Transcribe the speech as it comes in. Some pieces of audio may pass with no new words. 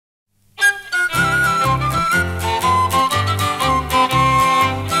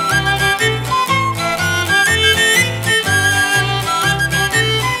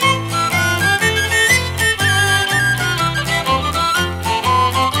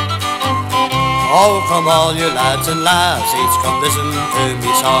Oh, come all you lads and lassies, come listen to me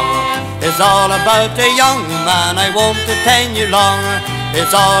song. It's all about a young man, I won't detain you long.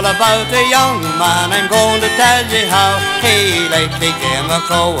 It's all about a young man, I'm going to tell you how he lately came a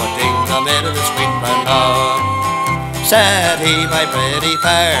courting the maid of the sweet banjo. Said he, my pretty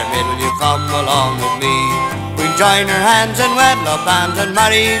fair maid, will you come along with me? We'll join our hands in wedlock bands and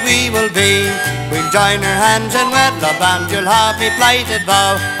married we will be. We'll join our hands in wedlock bands, you'll have me plighted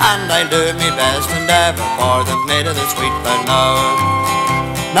vow, and I'll do me best endeavour for the maid of the sweet banjo.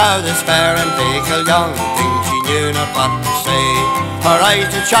 Now this fair and fickle young thing, she knew not what to say. Her eyes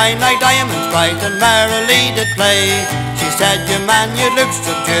did shine like diamonds bright and merrily did play. She said, you man, you look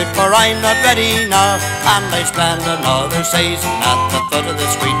subdued, for I'm not ready now, and I spend another season at the foot of the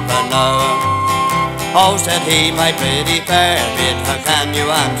sweet banjo. Oh, said he, my pretty fair maid, how can you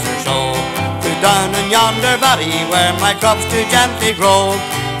answer so? Look down on yonder valley where my crops do gently grow.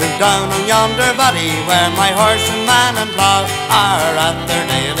 Look down on yonder valley where my horse and man and plough are at their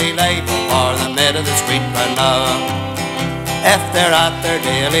daily labour for the maid of the sweet banjo. If they're at their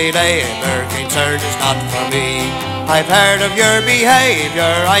daily labour, King Surge is not for me. I've heard of your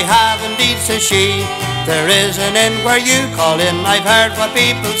behaviour, I have indeed, says she. There is an inn where you call in, I've heard what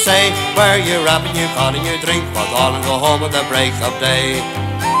people say, where you rap and you call and you drink both all and go home at the break of day.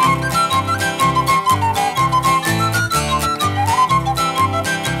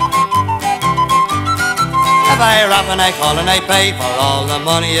 If I rap and I call and I pay for all the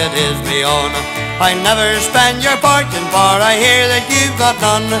money it is me own, I never spend your fortune, for I hear that you've got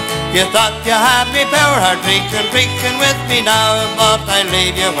none. You thought you had me power heart preaching with me now, but I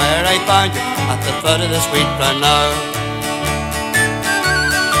leave you where I found you, at the foot of the sweet banjo.